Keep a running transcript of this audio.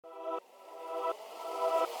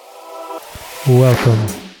Welcome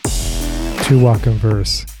to Walk in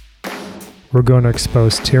Verse. We're going to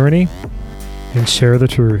expose tyranny and share the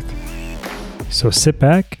truth. So sit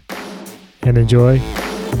back and enjoy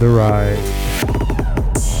the ride.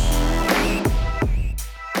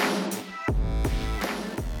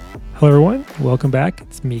 Hello everyone, welcome back.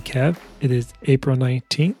 It's me, Kev. It is April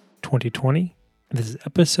 19th, 2020, and this is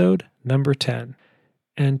episode number 10.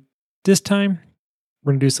 And this time,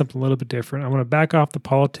 we're going to do something a little bit different. I'm going to back off the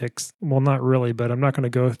politics. Well, not really, but I'm not going to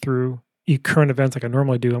go through current events like I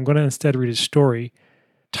normally do. I'm going to instead read a story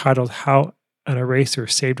titled How an Eraser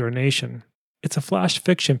Saved Our Nation. It's a flash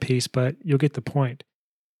fiction piece, but you'll get the point.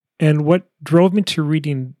 And what drove me to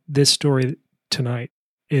reading this story tonight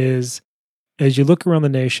is, as you look around the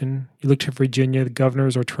nation, you look to Virginia, the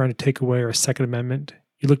governors are trying to take away our Second Amendment.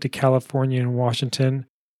 You look to California and Washington,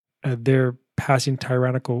 they're passing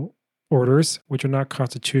tyrannical orders, which are not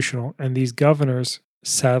constitutional. And these governors,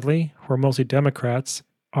 sadly, who are mostly Democrats,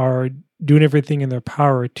 are doing everything in their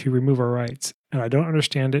power to remove our rights. And I don't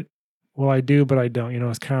understand it. Well, I do, but I don't.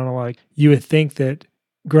 It's kind of like you would think that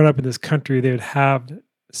growing up in this country, they would have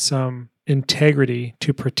some integrity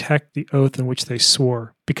to protect the oath in which they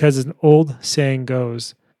swore. Because as an old saying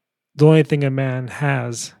goes, the only thing a man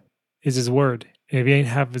has is his word. And if he ain't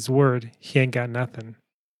have his word, he ain't got nothing.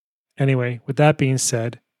 Anyway, with that being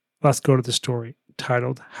said, let's go to the story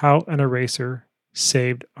titled How an Eraser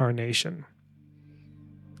Saved Our Nation.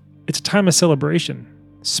 It's a time of celebration.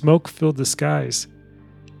 Smoke filled the skies.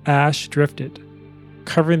 Ash drifted,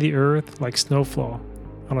 covering the earth like snowfall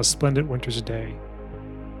on a splendid winter's day.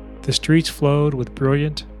 The streets flowed with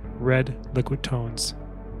brilliant, red liquid tones.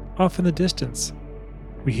 Off in the distance,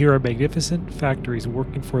 we hear our magnificent factories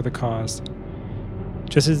working for the cause,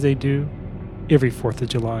 just as they do every 4th of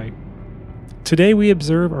July. Today we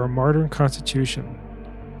observe our modern Constitution,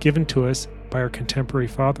 given to us by our contemporary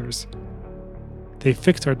fathers. They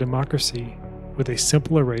fixed our democracy with a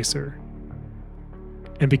simple eraser.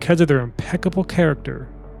 And because of their impeccable character,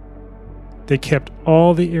 they kept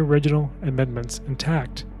all the original amendments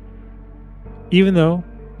intact. Even though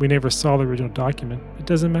we never saw the original document, it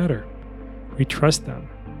doesn't matter. We trust them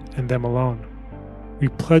and them alone. We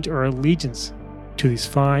pledge our allegiance to these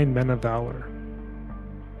fine men of valor.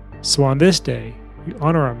 So on this day, we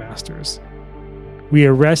honor our masters. We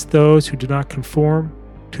arrest those who do not conform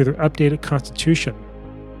to their updated Constitution.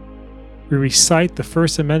 We recite the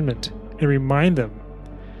First Amendment and remind them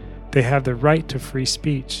they have the right to free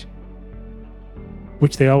speech,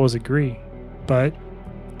 which they always agree, but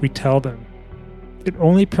we tell them it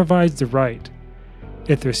only provides the right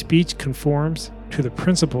if their speech conforms to the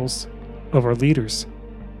principles of our leaders.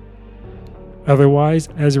 Otherwise,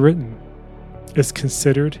 as written, is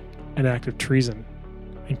considered an act of treason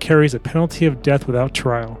and carries a penalty of death without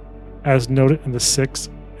trial, as noted in the 6th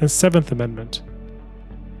and 7th Amendment.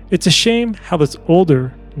 It's a shame how this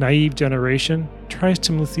older, naive generation tries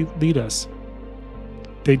to mislead us.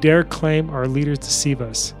 They dare claim our leaders deceive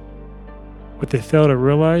us. What they fail to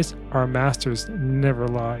realize, our masters never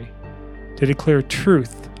lie. They declare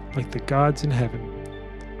truth like the gods in heaven.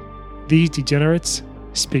 These degenerates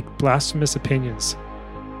speak blasphemous opinions.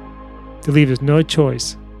 They leave us no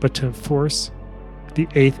choice but to enforce the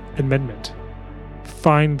 8th Amendment,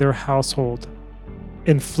 fine their household,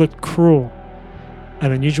 inflict cruel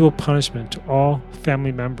and unusual punishment to all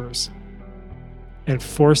family members, and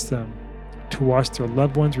force them to watch their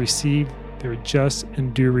loved ones receive their just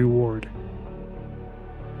and due reward.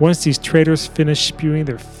 Once these traitors finish spewing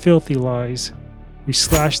their filthy lies, we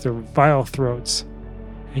slash their vile throats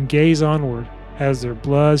and gaze onward as their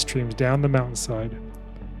blood streams down the mountainside,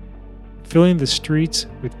 filling the streets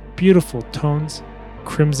with beautiful tones,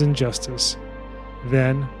 crimson justice.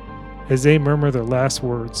 Then, as they murmur their last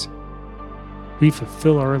words, we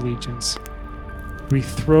fulfill our allegiance. We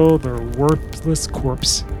throw their worthless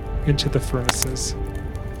corpse into the furnaces,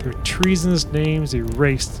 their treasonous names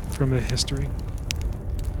erased from the history.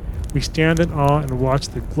 We stand in awe and watch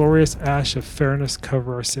the glorious ash of fairness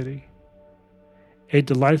cover our city. A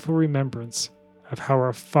delightful remembrance of how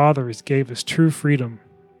our fathers gave us true freedom,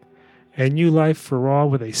 a new life for all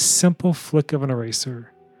with a simple flick of an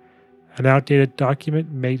eraser, an outdated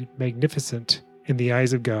document made magnificent in the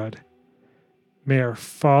eyes of God. May our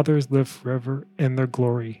fathers live forever in their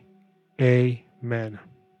glory. Amen.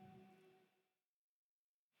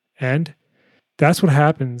 And that's what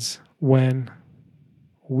happens when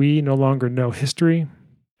we no longer know history,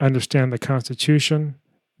 understand the Constitution,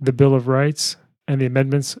 the Bill of Rights, and the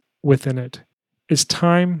amendments within it. It's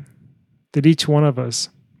time that each one of us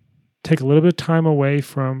take a little bit of time away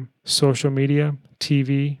from social media,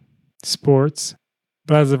 TV, sports.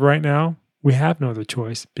 But as of right now, we have no other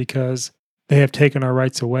choice because They have taken our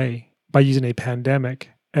rights away by using a pandemic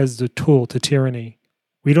as the tool to tyranny.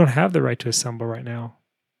 We don't have the right to assemble right now.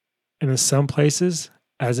 And in some places,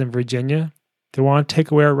 as in Virginia, they want to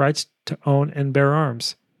take away our rights to own and bear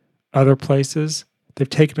arms. Other places, they've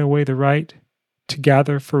taken away the right to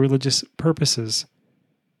gather for religious purposes.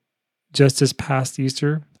 Just this past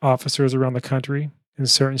Easter, officers around the country in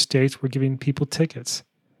certain states were giving people tickets.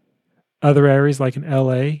 Other areas, like in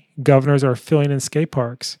LA, governors are filling in skate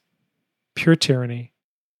parks. Pure tyranny.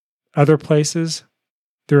 Other places,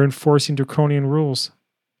 they're enforcing draconian rules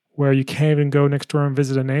where you can't even go next door and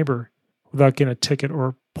visit a neighbor without getting a ticket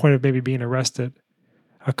or point of maybe being arrested.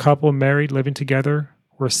 A couple married living together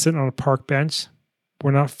were sitting on a park bench.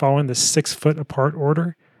 We're not following the 6 foot apart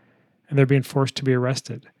order, and they're being forced to be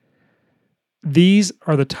arrested. These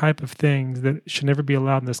are the type of things that should never be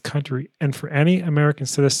allowed in this country, and for any American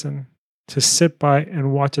citizen to sit by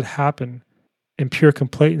and watch it happen in pure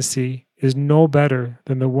complacency is no better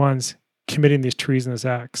than the ones committing these treasonous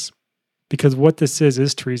acts. Because what this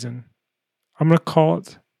is treason. I'm going to call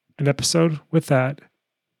it an episode with that.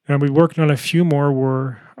 And I'll be working on a few more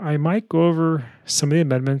where I might go over some of the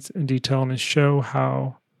amendments in detail and show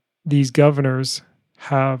how these governors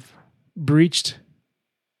have breached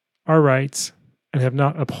our rights and have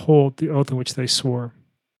not upheld the oath in which they swore.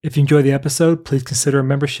 If you enjoyed the episode, please consider a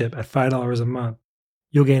membership at $5 a month.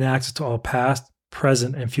 You'll gain access to all past,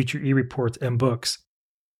 present, and future e-reports and books,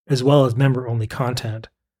 as well as member-only content.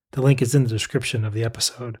 The link is in the description of the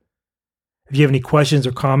episode. If you have any questions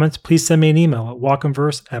or comments, please send me an email at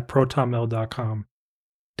walkinverse@protonmail.com.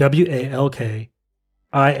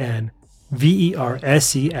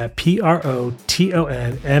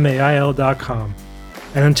 WALKINVERSE@PROTONMAIL.com.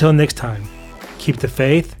 And until next time, keep the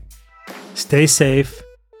faith, stay safe,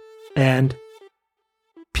 and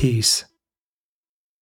peace.